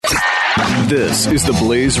This is the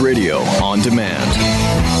Blaze Radio on demand.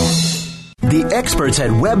 The experts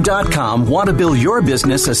at Web.com want to build your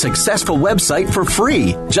business a successful website for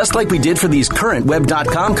free, just like we did for these current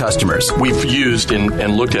Web.com customers. We've used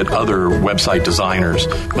and looked at other website designers,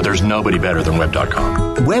 but there's nobody better than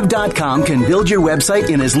Web.com. Web.com can build your website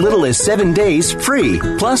in as little as 7 days free.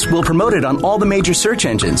 Plus, we'll promote it on all the major search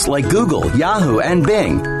engines like Google, Yahoo, and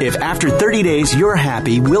Bing. If after 30 days you're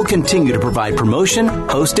happy, we'll continue to provide promotion,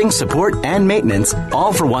 hosting, support, and maintenance,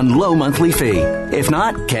 all for one low monthly fee. If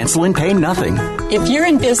not, cancel and pay nothing. If you're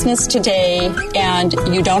in business today and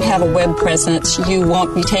you don't have a web presence, you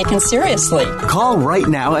won't be taken seriously. Call right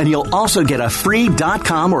now and you'll also get a free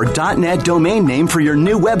 .com or .net domain name for your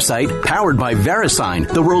new website powered by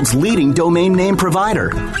VeriSign, the world's leading domain name provider.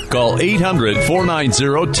 Call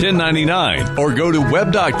 800-490-1099 or go to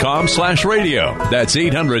web.com/radio. That's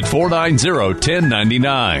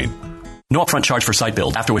 800-490-1099. No upfront charge for site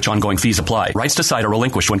build, after which ongoing fees apply. Rights to site are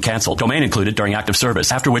relinquished when canceled. Domain included during active service,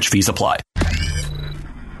 after which fees apply.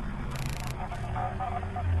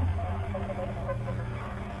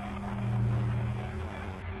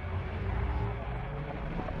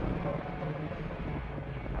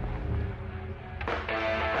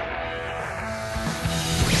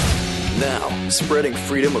 Now, spreading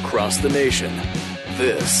freedom across the nation.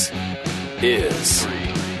 This is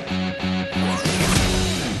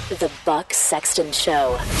The Buck Sexton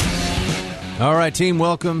Show. All right, team,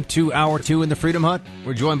 welcome to Hour 2 in the Freedom Hut.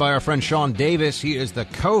 We're joined by our friend Sean Davis. He is the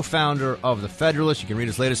co-founder of The Federalist. You can read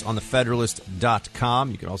his latest on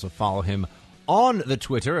thefederalist.com. You can also follow him on the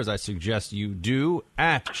Twitter, as I suggest you do,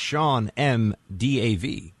 at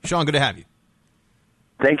SeanMDAV. Sean, good to have you.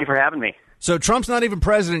 Thank you for having me. So Trump's not even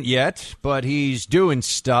president yet, but he's doing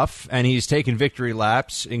stuff, and he's taken victory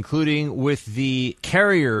laps, including with the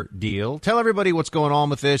carrier deal. Tell everybody what's going on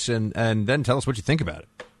with this, and then tell us what you think about it.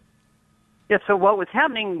 Yeah, so what was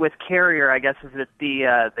happening with Carrier, I guess, is that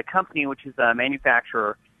the company, which is a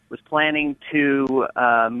manufacturer, was planning to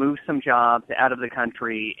move some jobs out of the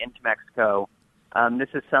country into Mexico. This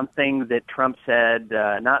is something that Trump said,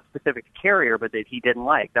 not specific to Carrier, but that he didn't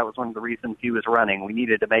like. That was one of the reasons he was running. We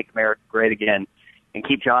needed to make America great again and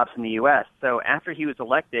keep jobs in the U.S. So after he was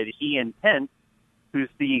elected, he and Pence, who's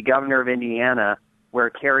the governor of Indiana, where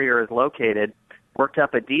Carrier is located, worked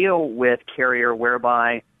up a deal with Carrier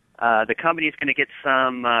whereby the company is going to get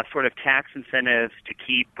some sort of tax incentives to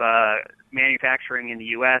keep manufacturing in the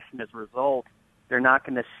U.S., and as a result, they're not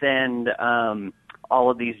going to send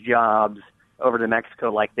all of these jobs over to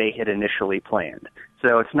Mexico like they had initially planned.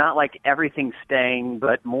 So it's not like everything's staying,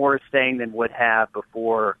 but more is staying than would have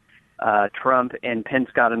before Trump and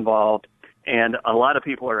Pence got involved, and a lot of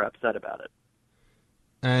people are upset about it.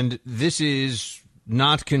 And this is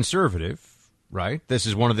not conservative, right? This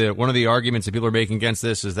is one of the arguments that people are making against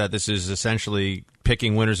this is that this is essentially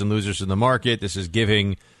picking winners and losers in the market. This is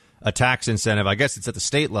giving a tax incentive. I guess it's at the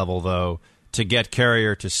state level, though, to get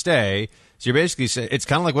Carrier to stay. So you're basically saying it's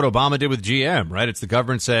kind of like what Obama did with GM, right? It's the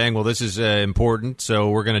government saying, well, this is important, so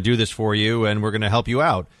we're going to do this for you and we're going to help you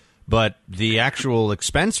out. But the actual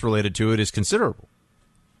expense related to it is considerable.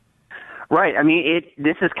 Right. I mean,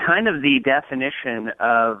 this is kind of the definition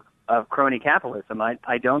of crony capitalism.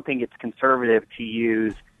 I don't think it's conservative to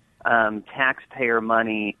use taxpayer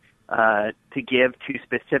money to give to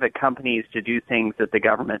specific companies to do things that the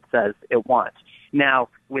government says it wants. Now,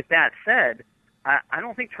 with that said, I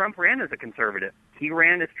don't think Trump ran as a conservative. He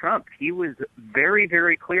ran as Trump. He was very,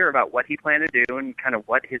 very clear about what he planned to do and kind of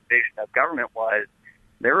what his vision of government was.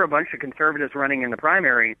 There were a bunch of conservatives running in the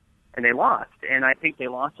primary, and they lost. And I think they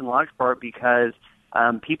lost in large part because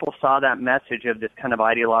people saw that message of this kind of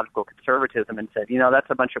ideological conservatism and said, that's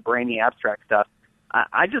a bunch of brainy, abstract stuff.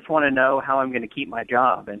 I just want to know how I'm going to keep my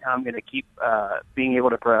job and how I'm going to keep being able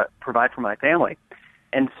to provide for my family.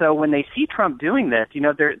 And so when they see Trump doing this,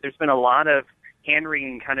 there's been a lot of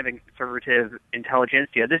hand-wringing kind of conservative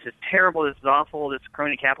intelligentsia. This is terrible. This is awful. This is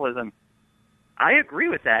crony capitalism. I agree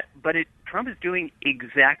with that, but Trump is doing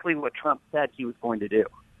exactly what Trump said he was going to do.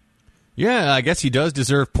 Yeah, I guess he does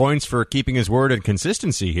deserve points for keeping his word and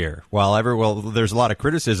consistency here. Well, there's a lot of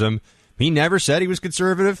criticism. He never said he was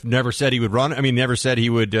conservative, never said he would run. I mean, never said he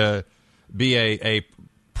would be a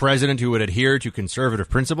president who would adhere to conservative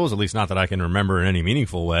principles, at least not that I can remember in any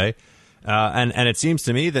meaningful way. And it seems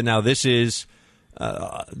to me that now this is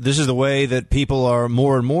the way that people are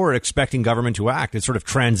more and more expecting government to act. It's sort of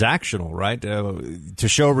transactional, right? To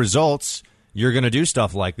show results, you're going to do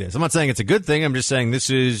stuff like this. I'm not saying it's a good thing. I'm just saying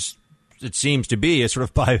it seems to be a sort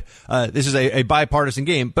of this is a bipartisan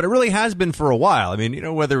game, but it really has been for a while. I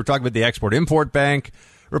mean, whether we're talking about the Export-Import Bank,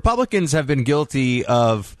 Republicans have been guilty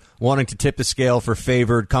of wanting to tip the scale for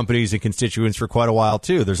favored companies and constituents for quite a while,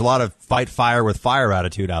 too. There's a lot of fight fire with fire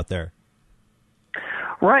attitude out there.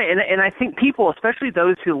 Right, and I think people, especially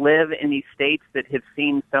those who live in these states that have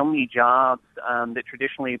seen so many jobs that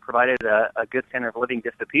traditionally provided a good standard of living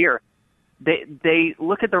disappear, they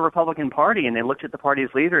look at the Republican Party and they looked at the party's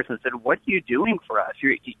leaders and said, "What are you doing for us?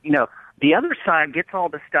 The other side gets all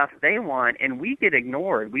the stuff they want, and we get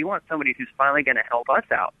ignored. We want somebody who's finally going to help us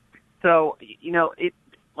out." So,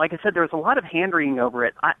 like I said, there was a lot of hand-wringing over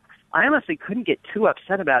it. I honestly couldn't get too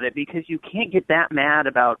upset about it because you can't get that mad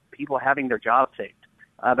about people having their jobs saved,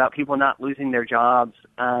 about people not losing their jobs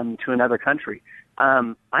to another country.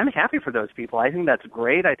 I'm happy for those people. I think that's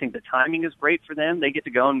great. I think the timing is great for them. They get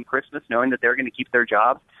to go on Christmas knowing that they're going to keep their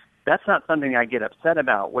jobs. That's not something I get upset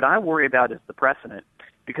about. What I worry about is the precedent,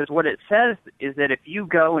 because what it says is that if you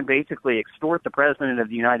go and basically extort the president of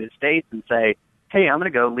the United States and say, "Hey, I'm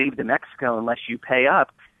going to go leave to Mexico unless you pay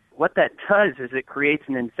up," what that does is it creates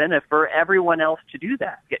an incentive for everyone else to do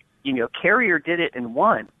that. Carrier did it and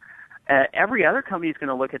won. Every other company is going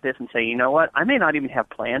to look at this and say, "You know what? I may not even have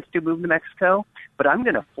plans to move to Mexico, but I'm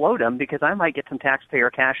going to float them because I might get some taxpayer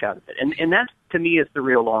cash out of it." And that, to me, is the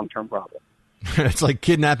real long-term problem. It's like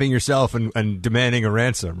kidnapping yourself and demanding a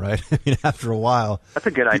ransom, right? I mean, after a while, that's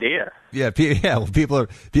a good idea. Yeah. Well, people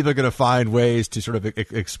are going to find ways to sort of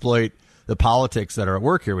exploit the politics that are at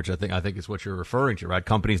work here, which I think is what you're referring to, right?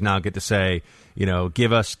 Companies now get to say,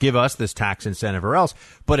 give us this tax incentive or else.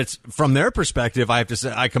 But it's from their perspective, I have to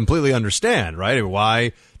say, I completely understand, right?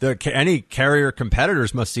 Why any carrier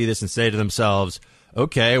competitors must see this and say to themselves,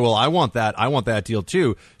 okay, well, I want that deal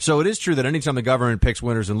too. So it is true that anytime the government picks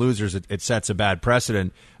winners and losers, it sets a bad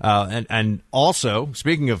precedent. And also,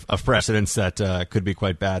 speaking of precedents that could be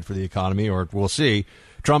quite bad for the economy, or we'll see,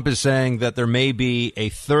 Trump is saying that there may be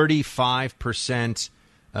a 35%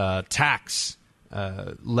 tax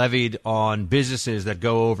levied on businesses that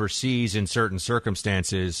go overseas in certain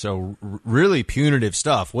circumstances. So really punitive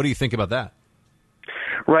stuff. What do you think about that?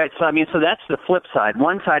 Right. So that's the flip side.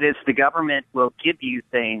 One side is the government will give you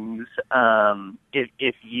things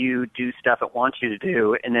if you do stuff it wants you to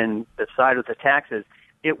do, and then the side with the taxes,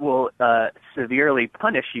 it will severely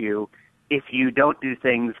punish you if you don't do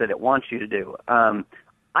things that it wants you to do.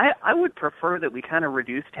 I would prefer that we kind of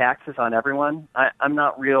reduce taxes on everyone. I'm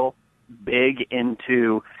not real big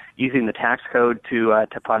into using the tax code to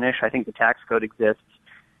punish. I think the tax code exists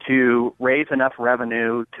to raise enough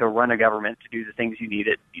revenue to run a government to do the things you need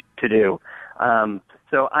it to do.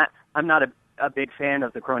 So I'm not a big fan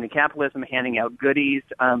of the crony capitalism, handing out goodies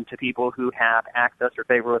to people who have access or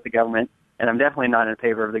favor with the government, and I'm definitely not in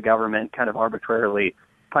favor of the government kind of arbitrarily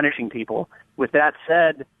punishing people. With that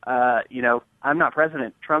said, I'm not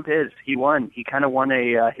president. Trump is. He won. He kind of won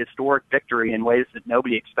a historic victory in ways that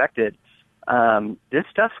nobody expected. This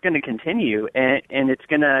stuff's going to continue, and it's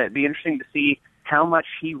going to be interesting to see how much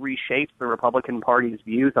he reshapes the Republican Party's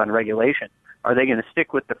views on regulation. Are they going to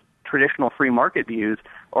stick with the traditional free market views,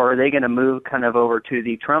 or are they going to move kind of over to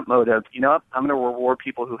the Trump mode of, I'm going to reward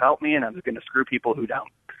people who help me, and I'm going to screw people who don't?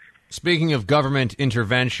 Speaking of government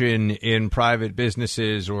intervention in private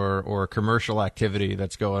businesses or commercial activity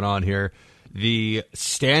that's going on here, the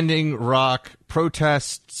Standing Rock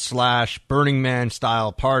protest / Burning Man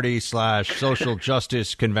style party / social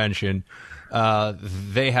justice convention,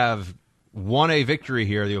 they have won a victory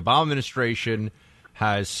here. The Obama administration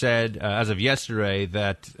has said, as of yesterday,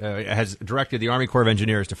 that has directed the Army Corps of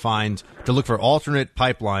Engineers to look for alternate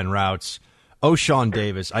pipeline routes. Oh, Sean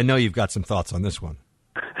Davis, I know you've got some thoughts on this one.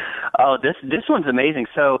 Oh, this one's amazing.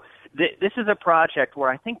 So this is a project where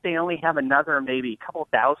I think they only have another maybe a couple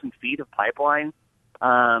thousand feet of pipeline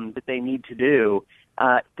that they need to do.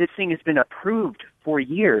 This thing has been approved for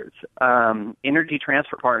years. Energy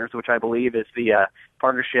Transfer Partners, which I believe is the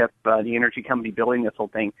partnership, the energy company building this whole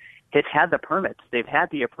thing, has had the permits. They've had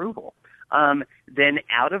the approval. Then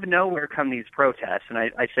out of nowhere come these protests, and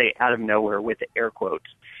I say out of nowhere with the air quotes.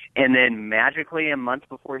 And then magically, a month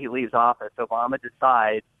before he leaves office, Obama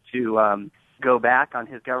decides to go back on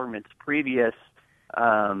his government's previous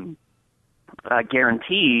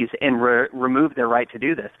guarantees and remove their right to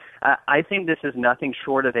do this. I think this is nothing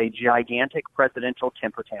short of a gigantic presidential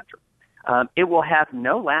temper tantrum. It will have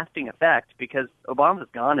no lasting effect because Obama's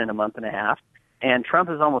gone in a month and a half, and Trump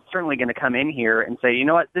is almost certainly going to come in here and say, you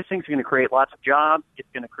know what, this thing's going to create lots of jobs. It's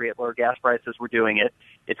going to create lower gas prices. We're doing it.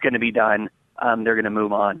 It's going to be done. They're going to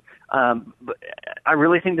move on. But I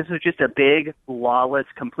really think this is just a big, lawless,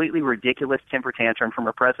 completely ridiculous temper tantrum from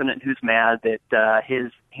a president who's mad that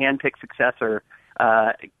his hand-picked successor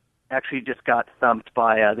actually just got thumped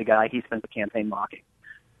by the guy he spent the campaign mocking.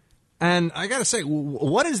 And I got to say,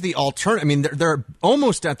 what is the alternative? I mean, they're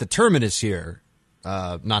almost at the terminus here,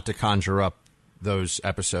 not to conjure up those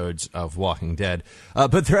episodes of Walking Dead,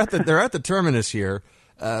 but they're at the terminus here,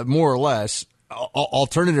 more or less.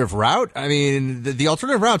 Alternative route? I mean, the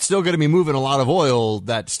alternative route's still going to be moving a lot of oil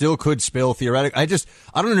that still could spill theoretically. I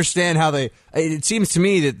don't understand how it seems to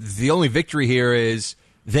me that the only victory here is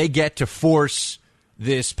they get to force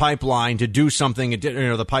this pipeline to do something,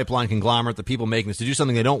 the pipeline conglomerate, the people making this, to do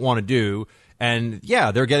something they don't want to do. And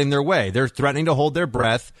yeah, they're getting their way. They're threatening to hold their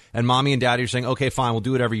breath, and mommy and daddy are saying, okay, fine, we'll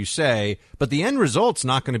do whatever you say. But the end result's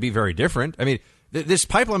not going to be very different. I mean, this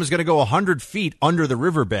pipeline is going to go 100 feet under the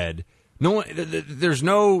riverbed. There's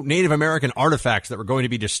no Native American artifacts that were going to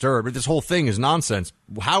be disturbed. This whole thing is nonsense.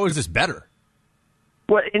 How is this better?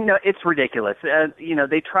 Well, it's ridiculous.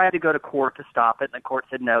 They tried to go to court to stop it, and the court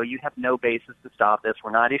said, no, you have no basis to stop this.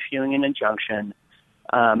 We're not issuing an injunction.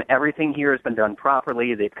 Everything here has been done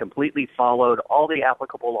properly. They've completely followed all the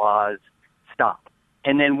applicable laws. Stop.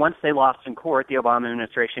 And then once they lost in court, the Obama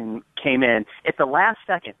administration came in at the last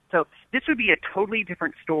second. So this would be a totally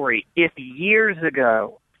different story if years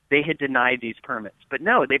ago they had denied these permits. But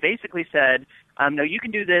no, they basically said, no, you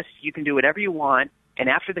can do this, you can do whatever you want. And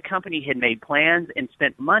after the company had made plans and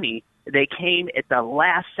spent money, they came at the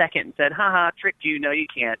last second and said, tricked you, no, you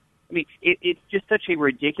can't. I mean, it's just such a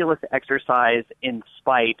ridiculous exercise in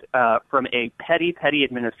spite from a petty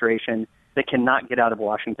administration that cannot get out of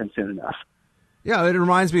Washington soon enough. Yeah, it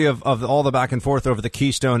reminds me of all the back and forth over the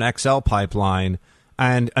Keystone XL pipeline.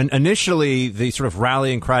 And initially, the sort of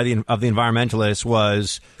rallying cry of the environmentalists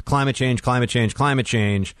was climate change, climate change, climate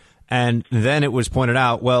change. And then it was pointed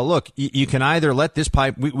out, well, look, you can either let this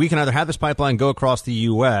we can either have this pipeline go across the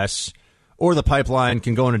U.S., or the pipeline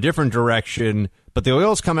can go in a different direction, but the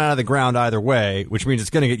oil's coming out of the ground either way, which means it's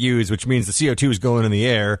going to get used, which means the CO2 is going in the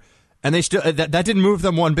air. And they still that didn't move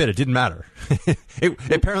them one bit. It didn't matter.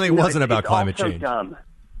 Apparently, it wasn't about climate change. Dumb.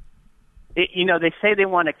 They say they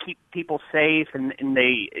want to keep people safe and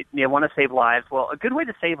they want to save lives. Well, a good way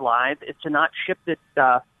to save lives is to not ship this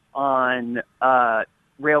stuff on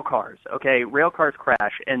rail cars. Okay, rail cars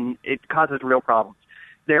crash and it causes real problems.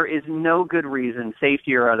 There is no good reason,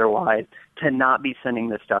 safety or otherwise, to not be sending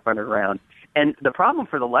this stuff underground. And the problem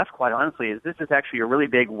for the left, quite honestly, is this is actually a really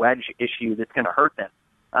big wedge issue that's going to hurt them.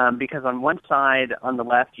 Because on one side, on the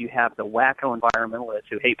left, you have the wacko environmentalists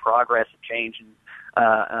who hate progress and change and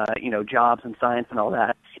jobs and science and all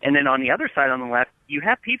that. And then on the other side, on the left, you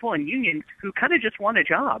have people in unions who kind of just want a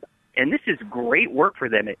job. And this is great work for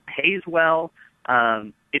them. It pays well.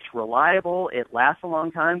 It's reliable. It lasts a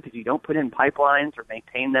long time because you don't put in pipelines or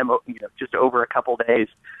maintain them, just over a couple days.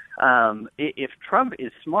 If Trump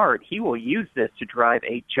is smart, he will use this to drive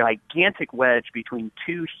a gigantic wedge between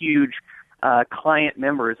two huge client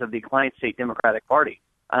members of the client state Democratic Party,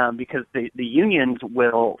 because the unions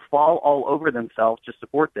will fall all over themselves to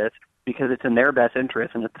support this because it's in their best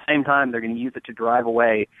interest. And at the same time, they're going to use it to drive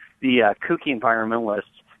away the kooky environmentalists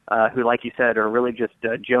who, like you said, are really just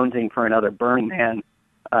jonesing for another Burning Man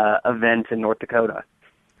event in North Dakota.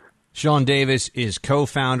 Sean Davis is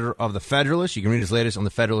co-founder of The Federalist. You can read his latest on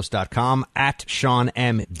thefederalist.com, at Sean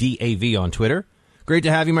M. DAV on Twitter. Great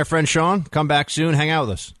to have you, my friend Sean. Come back soon. Hang out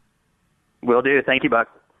with us. Will do. Thank you, Buck.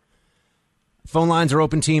 Phone lines are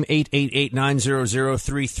open, team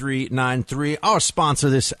 888-900-3393. Our sponsor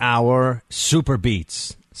this hour, Super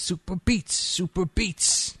Beets. Super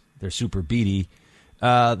Beets. They're super beety.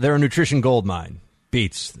 They're a nutrition gold mine.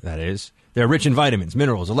 Beets, that is. They're rich in vitamins,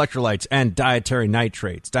 minerals, electrolytes, and dietary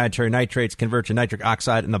nitrates. Dietary nitrates convert to nitric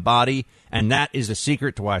oxide in the body, and that is the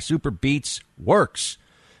secret to why Super Beets works.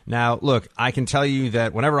 Now, look, I can tell you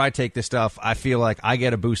that whenever I take this stuff, I feel like I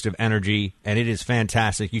get a boost of energy, and it is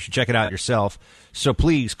fantastic. You should check it out yourself. So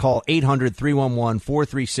please call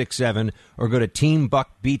 800-311-4367 or go to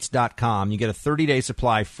teambuckbeats.com. You get a 30-day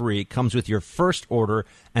supply free. It comes with your first order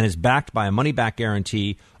and is backed by a money-back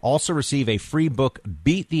guarantee. Also receive a free book,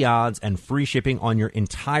 Beat the Odds, and free shipping on your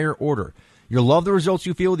entire order. You'll love the results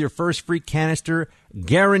you feel with your first free canister,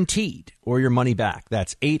 guaranteed, or your money back.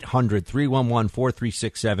 That's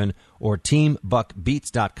 800-311-4367 or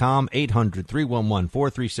teambuckbeats.com,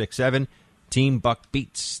 800-311-4367,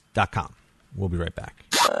 teambuckbeats.com. We'll be right back.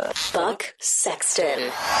 Buck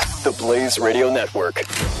Sexton. The Blaze Radio Network.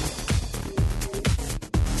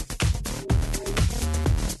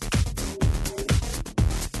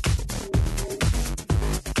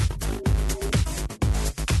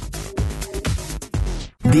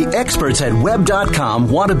 The experts at Web.com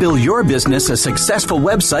want to build your business a successful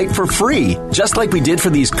website for free, just like we did for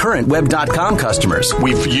these current Web.com customers.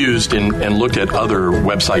 We've used and looked at other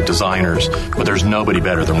website designers, but there's nobody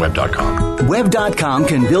better than Web.com. Web.com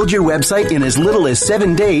can build your website in as little as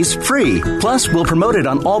 7 days free. Plus, we'll promote it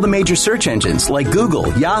on all the major search engines like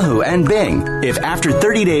Google, Yahoo, and Bing. If after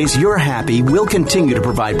 30 days you're happy, we'll continue to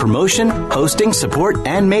provide promotion, hosting, support,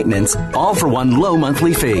 and maintenance, all for one low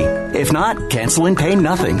monthly fee. If not, cancel and pay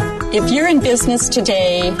nothing. If you're in business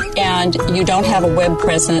today and you don't have a web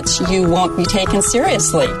presence, you won't be taken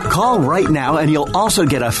seriously. Call right now and you'll also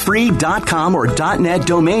get a free .com or .net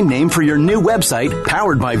domain name for your new website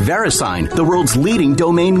powered by VeriSign, the world's leading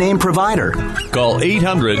domain name provider. Call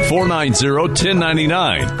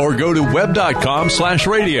 800-490-1099 or go to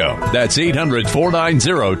web.com/radio. That's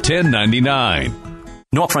 800-490-1099.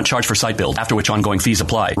 No upfront charge for site build, after which ongoing fees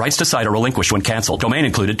apply. Rights to site are relinquished when canceled. Domain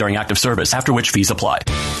included during active service, after which fees apply.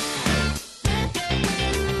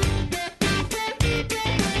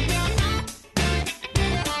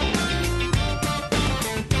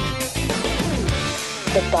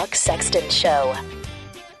 The Buck Sexton Show.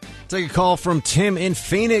 Take a call from Tim in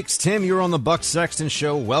Phoenix. Tim, you're on the Buck Sexton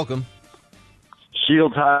Show. Welcome.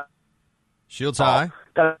 Shields high. Shields high.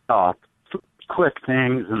 Quick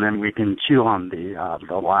things, and then we can chew on the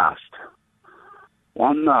last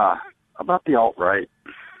one about the alt-right.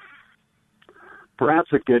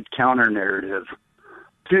 Perhaps a good counter-narrative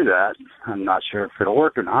to that, I'm not sure if it'll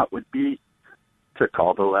work or not, would be to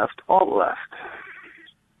call the left alt-left.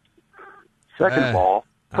 Second of all,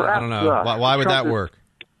 perhaps... I don't know. Why would that work?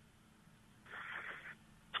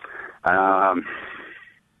 Well,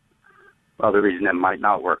 the reason it might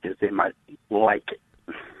not work is they might like it.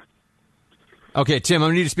 Okay, Tim, I'm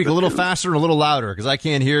going to need to speak a little faster and a little louder because I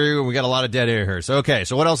can't hear you and we got a lot of dead air here. So,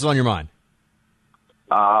 so what else is on your mind?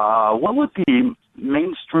 What would the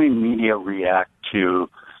mainstream media react to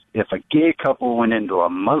if a gay couple went into a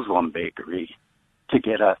Muslim bakery to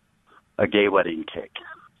get a gay wedding cake?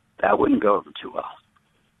 That wouldn't go over too well.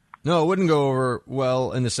 No, it wouldn't go over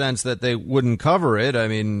well in the sense that they wouldn't cover it. I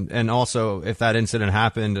mean, and also if that incident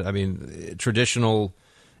happened, I mean, traditional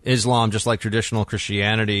Islam, just like traditional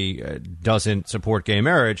Christianity, doesn't support gay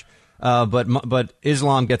marriage, but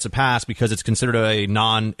Islam gets a pass because it's considered a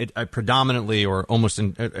predominantly or almost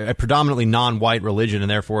a predominantly non-white religion, and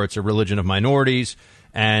therefore it's a religion of minorities,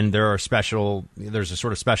 and there's a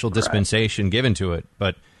sort of special dispensation given to it.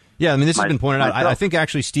 But yeah, I mean, this has been pointed out. I think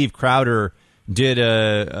actually Steve Crowder did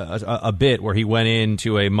a bit where he went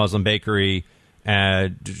into a Muslim bakery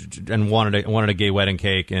and wanted a gay wedding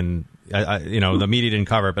cake, and the media didn't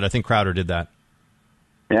cover it, but I think Crowder did that.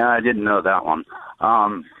 Yeah, I didn't know that one.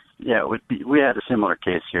 It would be. We had a similar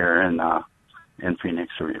case here in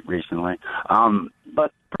Phoenix recently.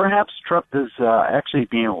 But perhaps Trump is actually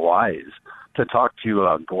being wise to talk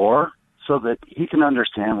to Gore so that he can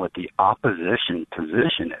understand what the opposition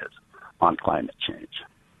position is on climate change.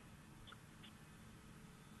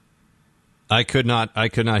 I could not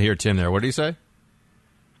hear Tim there. What did he say?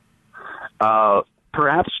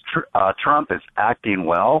 Perhaps Trump is acting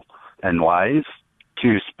well and wise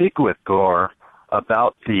to speak with Gore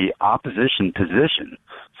about the opposition position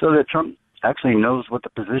so that Trump actually knows what the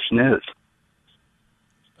position is.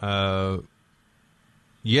 What?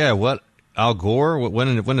 Al Gore?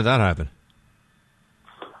 When did that happen?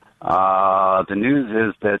 The news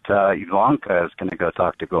is that Ivanka is going to go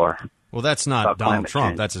talk to Gore. Well, that's not Donald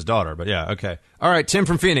Trump. Change. That's his daughter. But yeah, okay. All right, Tim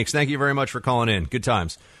from Phoenix, thank you very much for calling in. Good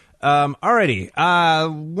times. Alrighty.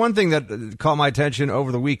 One thing that caught my attention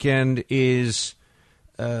over the weekend is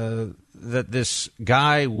that this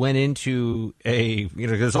guy went into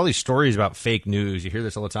there's all these stories about fake news. You hear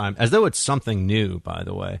this all the time, as though it's something new, by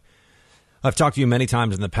the way. I've talked to you many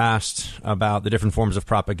times in the past about the different forms of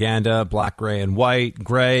propaganda, black, gray, and white.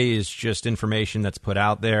 Gray is just information that's put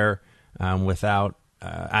out there without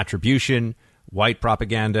attribution. White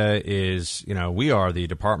propaganda is, we are the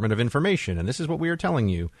Department of Information, and this is what we are telling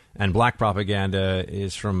you. And black propaganda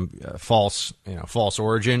is from false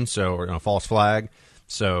origin, so false flag.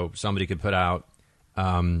 So somebody could put out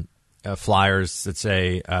flyers that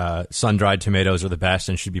say sun-dried tomatoes are the best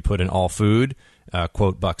and should be put in all food.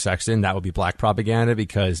 Quote Buck Sexton. That would be black propaganda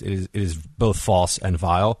because it is both false and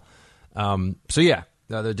vile. The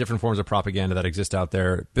different forms of propaganda that exist out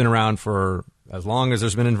there been around for as long as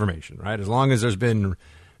there's been information, right? As long as there's been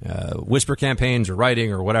whisper campaigns or writing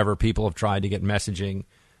or whatever, people have tried to get messaging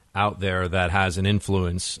out there that has an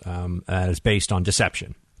influence that is based on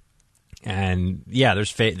deception. And yeah,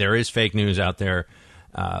 there is fake news out there.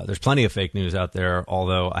 There's plenty of fake news out there,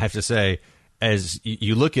 although I have to say, as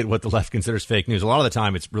you look at what the left considers fake news, a lot of the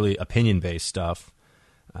time it's really opinion-based stuff.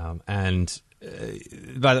 By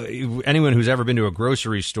the way, anyone who's ever been to a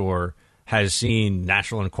grocery store has seen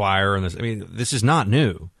National Enquirer, and this is not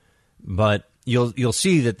new, but you'll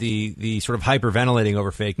see that the sort of hyperventilating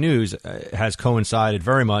over fake news has coincided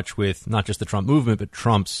very much with not just the Trump movement, but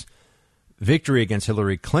Trump's victory against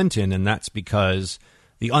Hillary Clinton, and that's because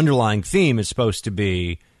the underlying theme is supposed to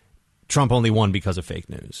be Trump only won because of fake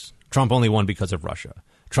news. Trump only won because of Russia.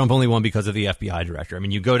 Trump only won because of the FBI director. I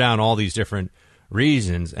mean, you go down all these different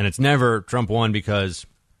reasons, and it's never Trump won because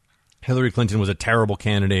Hillary Clinton was a terrible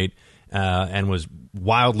candidate and was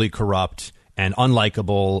wildly corrupt and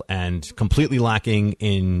unlikable and completely lacking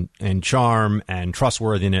in charm and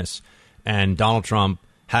trustworthiness. And Donald Trump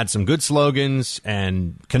had some good slogans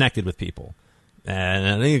and connected with people. And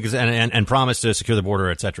I think and promised to secure the border,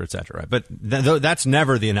 et cetera, et cetera. But that's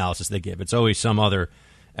never the analysis they give. It's always some other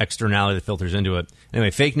externality that filters into it. Anyway,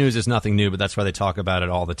 fake news is nothing new, but that's why they talk about it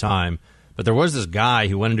all the time. But there was this guy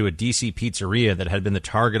who went into a D.C. pizzeria that had been the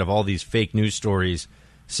target of all these fake news stories,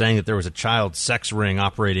 saying that there was a child sex ring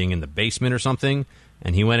operating in the basement or something,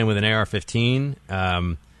 and he went in with an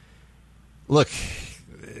AR-15. Look,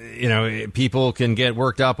 people can get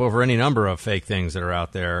worked up over any number of fake things that are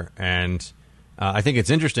out there, and I think it's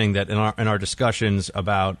interesting that in our discussions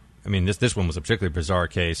about, this one was a particularly bizarre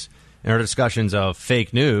case. In our discussions of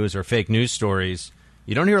fake news or fake news stories,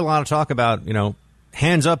 you don't hear a lot of talk about,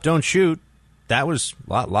 hands up, don't shoot. That was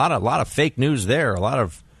a lot of fake news there. A lot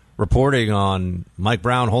of reporting on Mike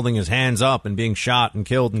Brown holding his hands up and being shot and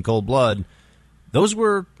killed in cold blood. Those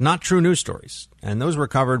were not true news stories, and those were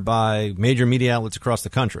covered by major media outlets across the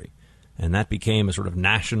country. And that became a sort of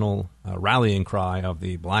national rallying cry of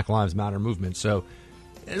the Black Lives Matter movement. So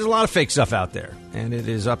there's a lot of fake stuff out there, and it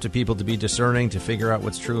is up to people to be discerning, to figure out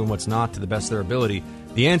what's true and what's not to the best of their ability.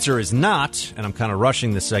 The answer is not, and I'm kind of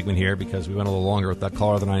rushing this segment here because we went a little longer with that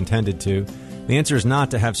caller than I intended to. The answer is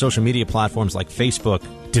not to have social media platforms like Facebook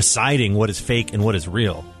deciding what is fake and what is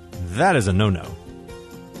real. That is a no-no.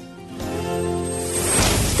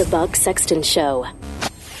 The Buck Sexton Show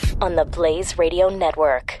on the Blaze Radio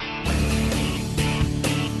Network.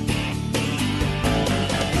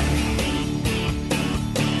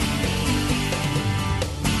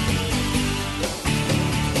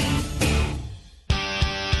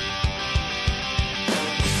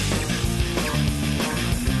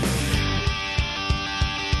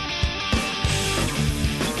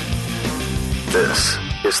 This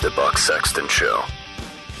is the Buck Sexton Show.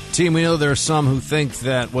 Team, we know there are some who think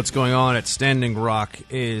that what's going on at Standing Rock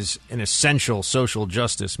is an essential social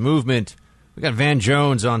justice movement. We got Van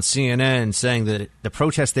Jones on CNN saying that the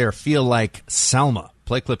protests there feel like Selma.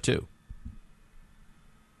 Play clip 2.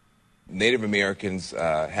 Native Americans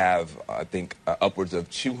have, I think, upwards of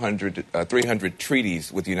 300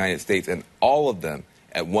 treaties with the United States, and all of them,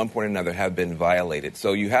 at one point or another, have been violated.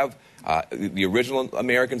 So you have the original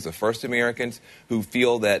Americans, the first Americans, who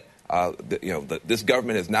feel that this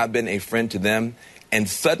government has not been a friend to them. And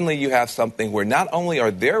suddenly you have something where not only are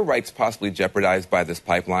their rights possibly jeopardized by this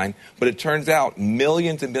pipeline, but it turns out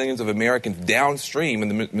millions and millions of Americans downstream in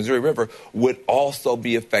the Missouri River would also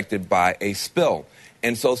be affected by a spill.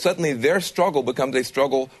 And so suddenly their struggle becomes a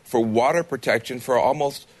struggle for water protection for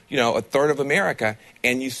almost, a third of America.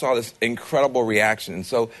 And you saw this incredible reaction. And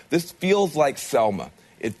so this feels like Selma.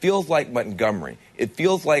 It feels like Montgomery. It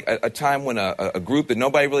feels like a time when a group that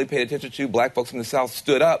nobody really paid attention to, black folks in the South,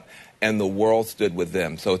 stood up and the world stood with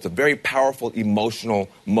them. So it's a very powerful, emotional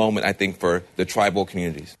moment, I think, for the tribal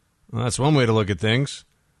communities. Well, that's one way to look at things.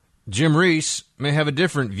 Jim Reese may have a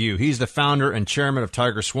different view. He's the founder and chairman of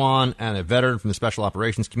Tiger Swan and a veteran from the special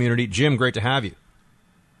operations community. Jim, great to have you.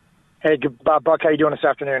 Hey, Buck, how you doing this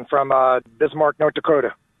afternoon? From Bismarck, North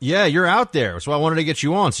Dakota. Yeah, you're out there, so I wanted to get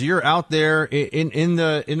you on. So you're out there in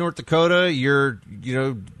North Dakota. You're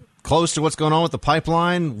close to what's going on with the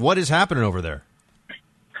pipeline. What is happening over there?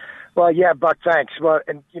 Well, yeah, Buck, thanks. Well,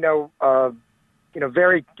 and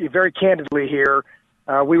very very candidly here,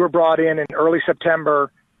 we were brought in early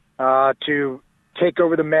September to take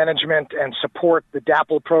over the management and support the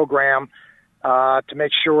DAPL program to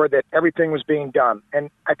make sure that everything was being done. And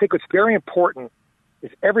I think what's very important is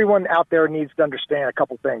everyone out there needs to understand a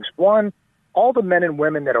couple things. One, all the men and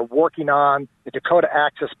women that are working on the Dakota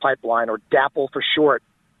Access Pipeline, or DAPL for short,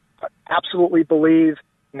 absolutely believe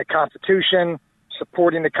in the Constitution,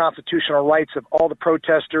 supporting the constitutional rights of all the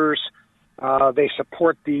protesters. They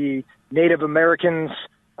support the Native Americans,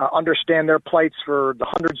 understand their plights for the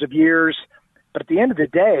hundreds of years. But at the end of the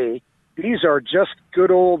day, these are just good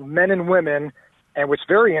old men and women. And what's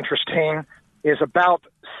very interesting is about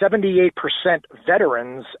 78%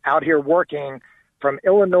 veterans out here working from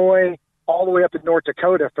Illinois all the way up to North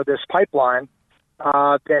Dakota for this pipeline.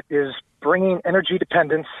 that is bringing energy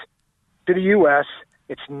dependence to the U.S.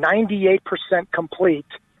 It's 98% complete,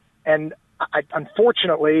 and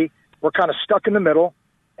unfortunately, we're kind of stuck in the middle,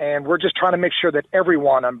 and we're just trying to make sure that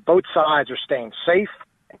everyone on both sides are staying safe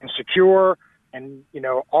and secure, and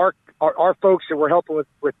our folks that we're helping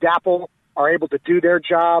with DAPL are able to do their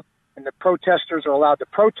job, and the protesters are allowed to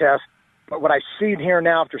protest. But what I see here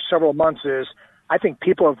now after several months is I think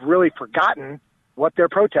people have really forgotten what they're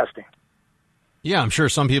protesting. Yeah, I'm sure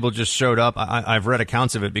some people just showed up. I've read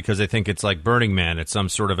accounts of it because they think it's like Burning Man. It's some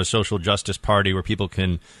sort of a social justice party where people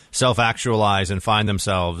can self-actualize and find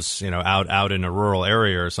themselves, out in a rural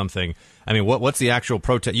area or something. I mean, what's the actual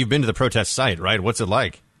protest? You've been to the protest site, right? What's it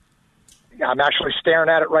like? Yeah, I'm actually staring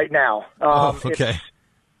at it right now. Okay.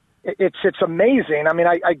 It's amazing. I mean,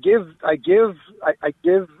 I give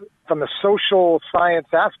from the social science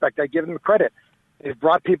aspect, I give them credit. They've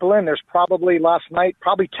brought people in. There's probably last night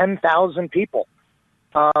 10,000 people.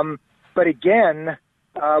 But again,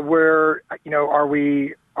 are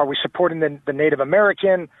we supporting the Native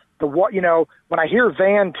American? When I hear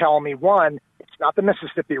Van tell me, one, it's not the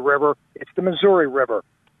Mississippi River, it's the Missouri River,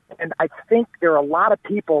 and I think there are a lot of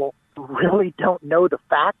people who really don't know the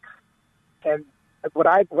facts. And what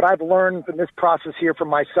I've learned from this process here for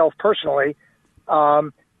myself personally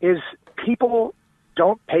is people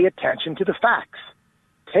don't pay attention to the facts.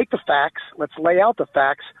 Take the facts. Let's lay out the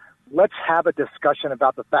facts. Let's have a discussion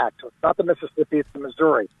about the facts. So it's not the Mississippi, it's the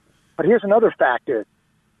Missouri. But here's another fact is,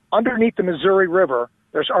 underneath the Missouri River,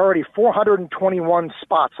 there's already 421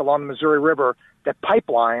 spots along the Missouri River that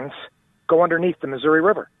pipelines go underneath the Missouri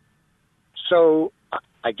River. So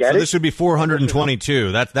I get it. So this would be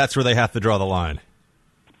 422. That's where they have to draw the line.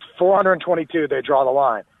 422, they draw the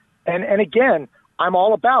line. And again, I'm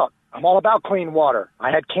all about clean water.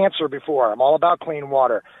 I had cancer before. I'm all about clean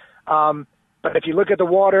water. But if you look at the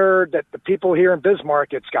water that the people here in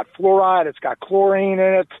Bismarck, it's got fluoride, it's got chlorine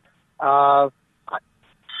in it.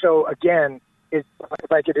 So again, it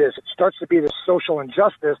starts to be this social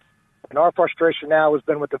injustice. And our frustration now has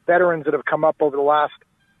been with the veterans that have come up over the last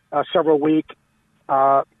several weeks.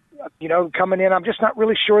 Coming in, I'm just not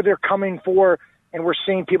really sure they're coming for, and we're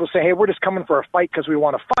seeing people say, hey, we're just coming for a fight because we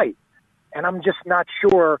want to fight. And I'm just not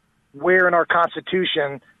sure where in our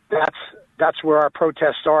Constitution that's where our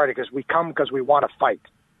protests started, because we come because we want to fight.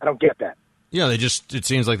 I don't get that. Yeah, it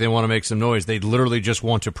seems like they want to make some noise. They literally just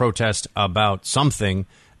want to protest about something.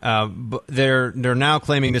 But they're now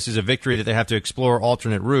claiming this is a victory, that they have to explore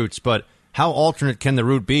alternate routes. But how alternate can the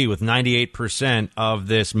route be with 98% of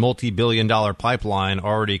this multi-billion-dollar pipeline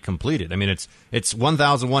already completed? I mean, it's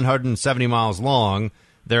 1,170 miles long.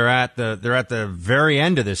 They're at the very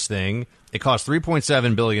end of this thing. It cost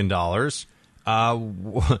 $3.7 billion.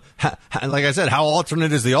 Like I said, how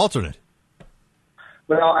alternate is the alternate?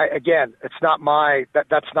 Well, it's not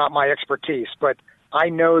that's not my expertise, but I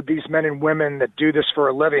know these men and women that do this for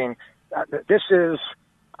a living. This is,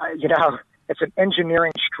 it's an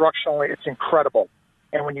engineering structurally, it's incredible.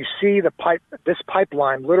 And when you see this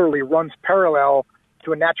pipeline literally runs parallel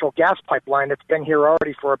to a natural gas pipeline that's been here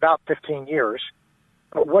already for about 15 years.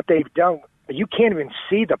 But what they've done, you can't even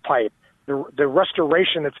see the pipe. The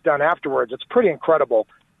restoration that's done afterwards, it's pretty incredible.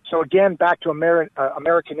 So again, back to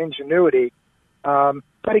American ingenuity.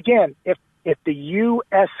 But again, if the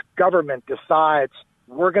U.S. government decides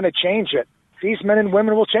we're going to change it, these men and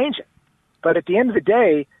women will change it. But at the end of the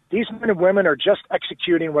day, these men and women are just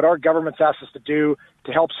executing what our government's asked us to do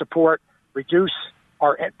to help reduce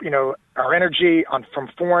our energy from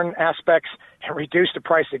foreign aspects and reduce the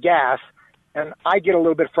price of gas. And I get a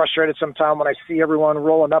little bit frustrated sometimes when I see everyone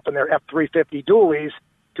rolling up in their F-350 dualies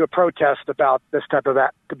to a protest about this type of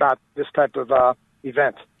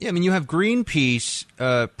event. Yeah, I mean, you have Greenpeace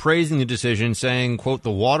praising the decision, saying, quote,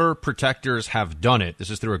 "The water protectors have done it." This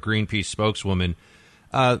is through a Greenpeace spokeswoman.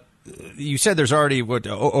 You said there's already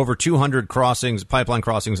over 200 pipeline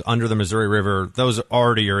crossings under the Missouri River. Those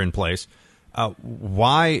already are in place.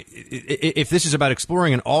 Why, if this is about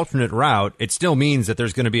exploring an alternate route, it still means that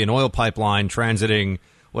there's going to be an oil pipeline transiting,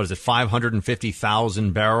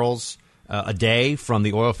 550,000 barrels a day from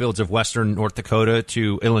the oil fields of western North Dakota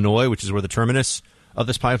to Illinois, which is where the terminus of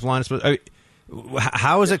this pipeline is.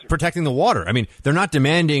 How is it protecting the water? I mean, they're not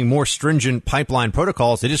demanding more stringent pipeline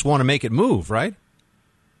protocols. They just want to make it move, right?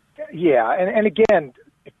 Yeah, and again,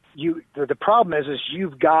 the problem is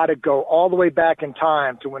you've got to go all the way back in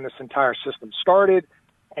time to when this entire system started,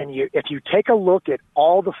 and if you take a look at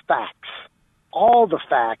all the facts,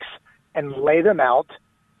 and lay them out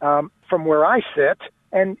from where I sit,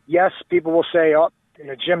 and yes, people will say, "Oh,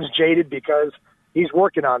 Jim's jaded because he's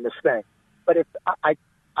working on this thing," but if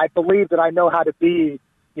I believe that I know how to be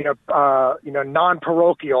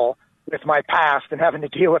non-parochial with my past and having to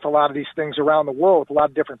deal with a lot of these things around the world with a lot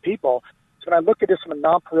of different people. So when I look at this from a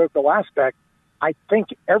non-parochial aspect, I think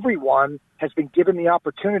everyone has been given the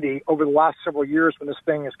opportunity over the last several years when this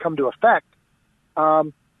thing has come to effect,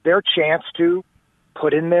 their chance to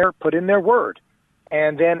put in their word.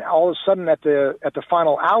 And then all of a sudden at the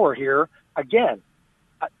final hour here, again,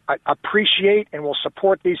 I appreciate and will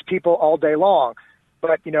support these people all day long.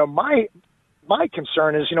 But, my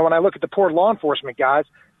concern is, when I look at the poor law enforcement guys,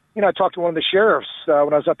 I talked to one of the sheriffs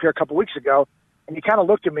when I was up here a couple weeks ago, and he kind of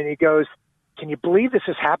looked at me and he goes, "Can you believe this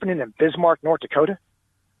is happening in Bismarck, North Dakota?"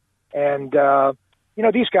 And,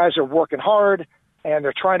 these guys are working hard, and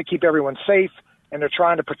they're trying to keep everyone safe, and they're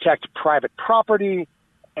trying to protect private property.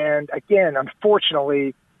 And, again,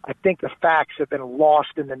 unfortunately, I think the facts have been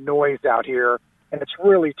lost in the noise out here, and it's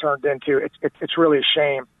really turned into it's really a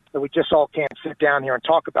shame that we just all can't sit down here and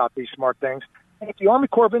talk about these smart things. And if the Army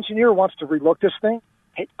Corps of Engineers wants to relook this thing,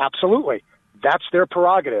 hey, absolutely. That's their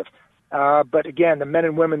prerogative. But, again, the men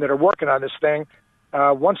and women that are working on this thing,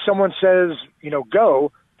 once someone says,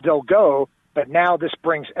 go, they'll go. But now this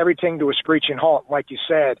brings everything to a screeching halt. Like you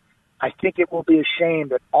said, I think it will be a shame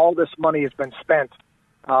that all this money has been spent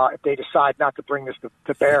if they decide not to bring this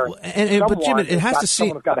to bear. But, Jim, it has to see.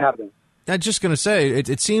 Someone's got to have it. I'm just going to say,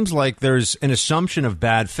 it seems like there's an assumption of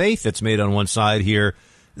bad faith that's made on one side here.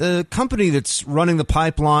 The company that's running the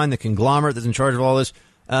pipeline, the conglomerate that's in charge of all this,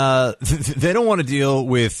 they don't want to deal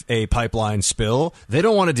with a pipeline spill. They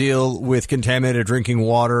don't want to deal with contaminated drinking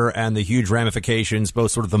water and the huge ramifications,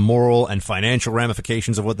 both sort of the moral and financial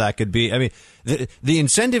ramifications of what that could be. I mean, the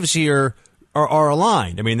incentives here are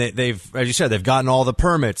aligned. I mean, they've, as you said, they've gotten all the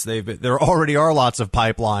permits. There already are lots of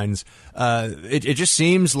pipelines. It just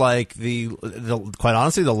seems like quite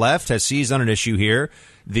honestly, the left has seized on an issue here.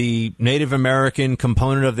 The Native American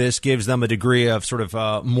component of this gives them a degree of sort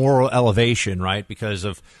of moral elevation, right? Because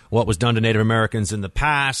of what was done to Native Americans in the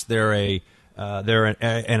past. They're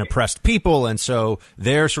an oppressed people, and so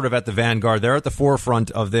they're sort of at the vanguard. They're at the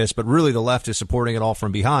forefront of this, but really the left is supporting it all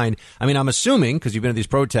from behind. I mean, I'm assuming, because you've been at these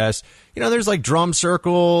protests, there's like drum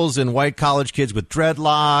circles and white college kids with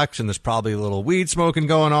dreadlocks, and there's probably a little weed smoking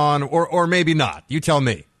going on, or maybe not. You tell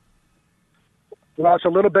me. Well, it's a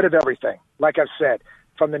little bit of everything. Like I've said,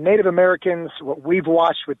 from the Native Americans, what we've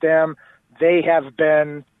watched with them, they have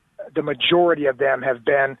been, the majority of them have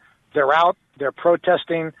been, they're out, they're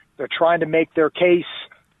protesting, they're trying to make their case.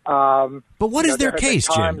 But what is their case,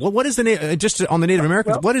 Jim? What is just on the Native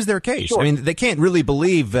Americans? What is their case? Sure. I mean, they can't really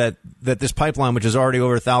believe that this pipeline, which is already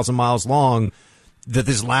over 1,000 miles long, that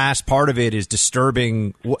this last part of it is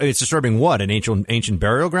disturbing. It's disturbing what? An ancient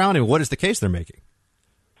burial ground? And what is the case they're making?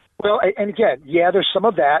 Well, and again, yeah, there's some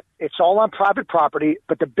of that. It's all on private property,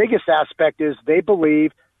 but the biggest aspect is they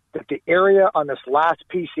believe that the area on this last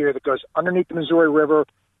piece here that goes underneath the Missouri River.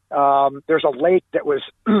 There's a lake that was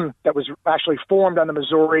actually formed on the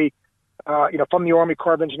Missouri, from the Army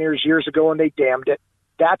Corps of Engineers years ago, and they dammed it.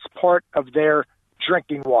 That's part of their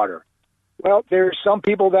drinking water. Well, there's some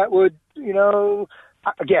people that would,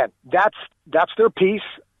 again, that's their piece.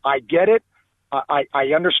 I get it.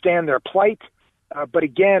 I understand their plight. But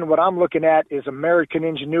again, what I'm looking at is American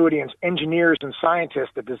ingenuity and engineers and scientists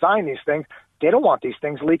that design these things. They don't want these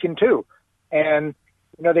things leaking too. And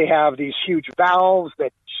they have these huge valves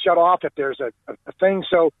that shut off if there's a thing.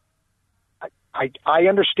 So I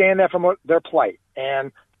understand that from their plight,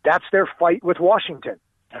 and that's their fight with Washington,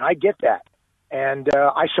 and I get that. And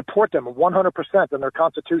I support them 100% in their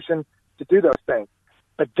Constitution to do those things.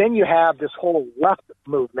 But then you have this whole left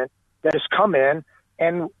movement that has come in,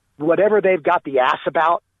 and whatever they've got the ass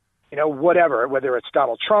about, whether it's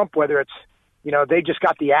Donald Trump, whether it's, they just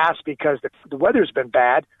got the ass because the weather's been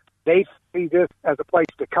bad. They see this as a place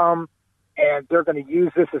to come, and they're going to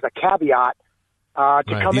use this as a caveat to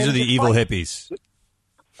come in. These are the evil hippies.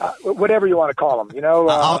 Whatever you want to call them,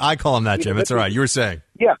 I call them that, Jim. It's all right. You were saying.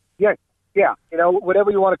 Yeah.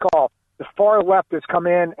 Whatever you want to call. The far left has come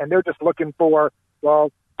in, and they're just looking for,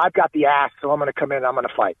 well, I've got the ass, so I'm going to come in, I'm going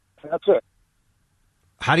to fight. And that's it.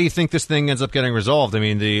 How do you think this thing ends up getting resolved? I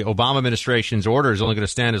mean, the Obama administration's order is only going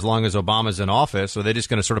to stand as long as Obama's in office. So are they just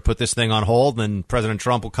going to sort of put this thing on hold, and President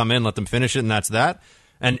Trump will come in, let them finish it, and that's that?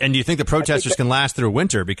 And do you think the protesters can last through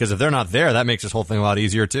winter? Because if they're not there, that makes this whole thing a lot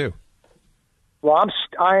easier, too. Well,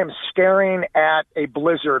 I am staring at a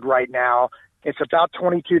blizzard right now. It's about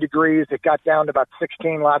 22 degrees. It got down to about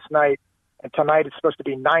 16 last night. And tonight it's supposed to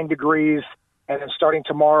be 9 degrees. And then starting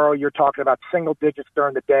tomorrow, you're talking about single digits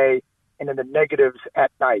during the day and in the negatives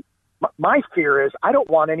at night. My fear is I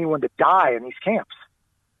don't want anyone to die in these camps.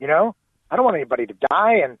 I don't want anybody to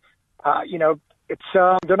die. And,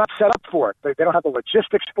 they're not set up for it. They don't have the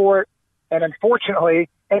logistics for it. And unfortunately,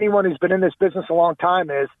 anyone who's been in this business a long time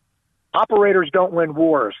is operators don't win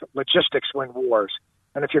wars. Logistics win wars.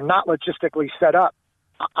 And if you're not logistically set up,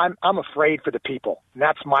 I'm afraid for the people. And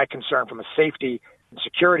that's my concern from a safety and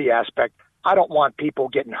security aspect. I don't want people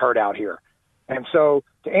getting hurt out here. And so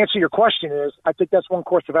to answer your question is, I think that's one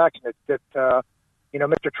course of action that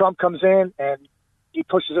Mr. Trump comes in and he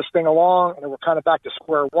pushes this thing along and then we're kind of back to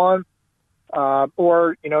square one.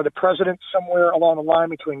 Or the president somewhere along the line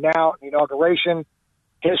between now and the inauguration,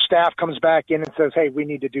 his staff comes back in and says, hey, we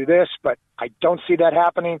need to do this. But I don't see that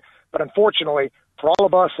happening. But unfortunately, for all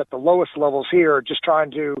of us at the lowest levels here, just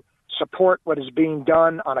trying to support what is being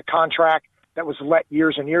done on a contract that was let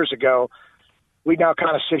years and years ago, we now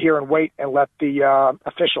kind of sit here and wait and let the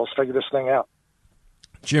officials figure this thing out.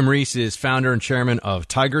 Jim Reese is founder and chairman of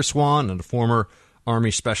Tiger Swan and a former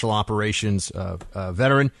Army Special Operations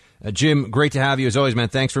veteran. Jim, great to have you as always, man.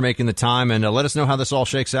 Thanks for making the time, and let us know how this all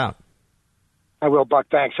shakes out. I will, Buck.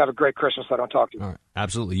 Thanks. Have a great Christmas. I don't talk to you. All right.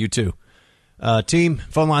 Absolutely. You too. Team,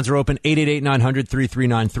 phone lines are open,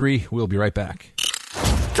 888-900-3393. We'll be right back.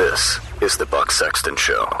 This is the Buck Sexton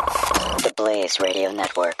Show. The Blaze Radio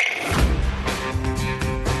Network.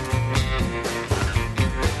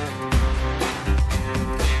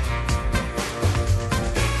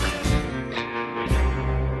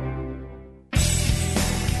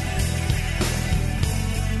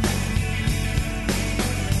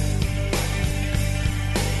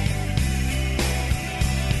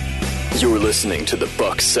 You're listening to the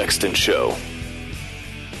Buck Sexton Show.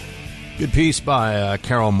 Good piece by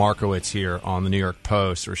Carol Markowitz here on the New York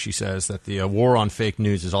Post, where she says that the war on fake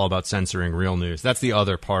news is all about censoring real news. That's the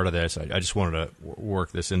other part of this. I just wanted to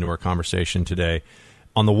work this into our conversation today.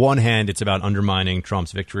 On the one hand, it's about undermining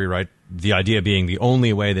Trump's victory, right? The idea being the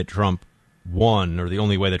only way that Trump won, or the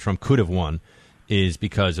only way that Trump could have won, is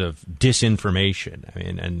because of disinformation. I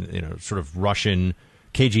mean, and sort of Russian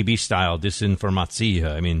KGB-style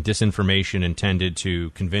disinformatia. I mean, disinformation intended to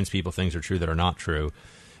convince people things are true that are not true.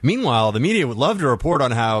 Meanwhile, the media would love to report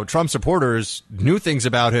on how Trump supporters knew things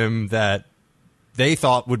about him that they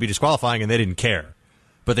thought would be disqualifying and they didn't care.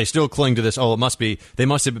 But they still cling to this, they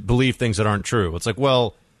must have believed things that aren't true. It's like,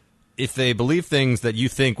 well, if they believe things that you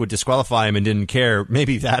think would disqualify him and didn't care,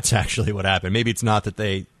 maybe that's actually what happened. Maybe it's not that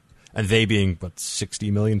they being,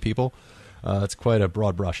 60 million people? It's quite a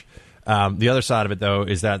broad brush. The other side of it, though,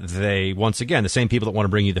 is that they, once again, the same people that want to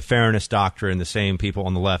bring you the fairness doctrine, the same people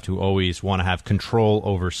on the left who always want to have control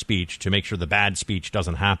over speech to make sure the bad speech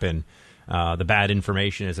doesn't happen, the bad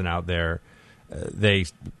information isn't out there. They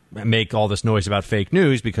make all this noise about fake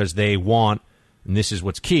news because they want, and this is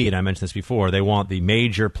what's key, and I mentioned this before, they want the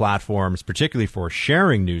major platforms, particularly for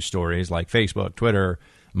sharing news stories like Facebook, Twitter,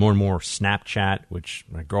 more and more Snapchat, which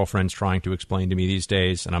my girlfriend's trying to explain to me these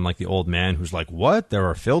days. And I'm like the old man who's like, what? There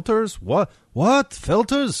are filters? What?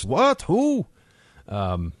 Filters? What? Who?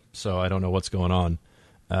 So I don't know what's going on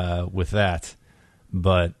with that.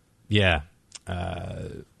 But, yeah.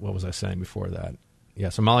 What was I saying before that? Yeah,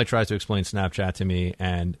 so Molly tries to explain Snapchat to me.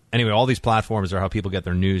 And anyway, all these platforms are how people get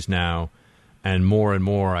their news now. And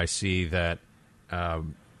more I see that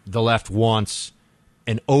the left wants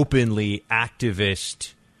an openly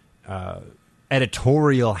activist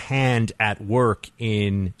editorial hand at work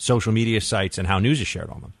in social media sites and how news is shared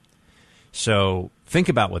on them. So think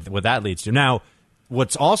about what that leads to. Now,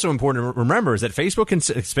 what's also important to remember is that Facebook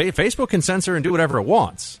can censor and do whatever it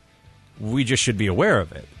wants. We just should be aware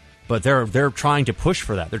of it. But they're trying to push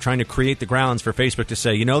for that. They're trying to create the grounds for Facebook to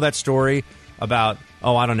say, that story about,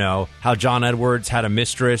 I don't know, how John Edwards had a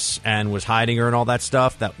mistress and was hiding her and all that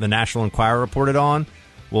stuff that the National Enquirer reported on?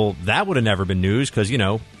 Well, that would have never been news because,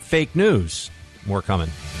 fake news. More coming.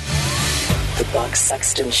 The Buck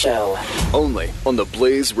Sexton Show. Only on the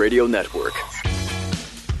Blaze Radio Network.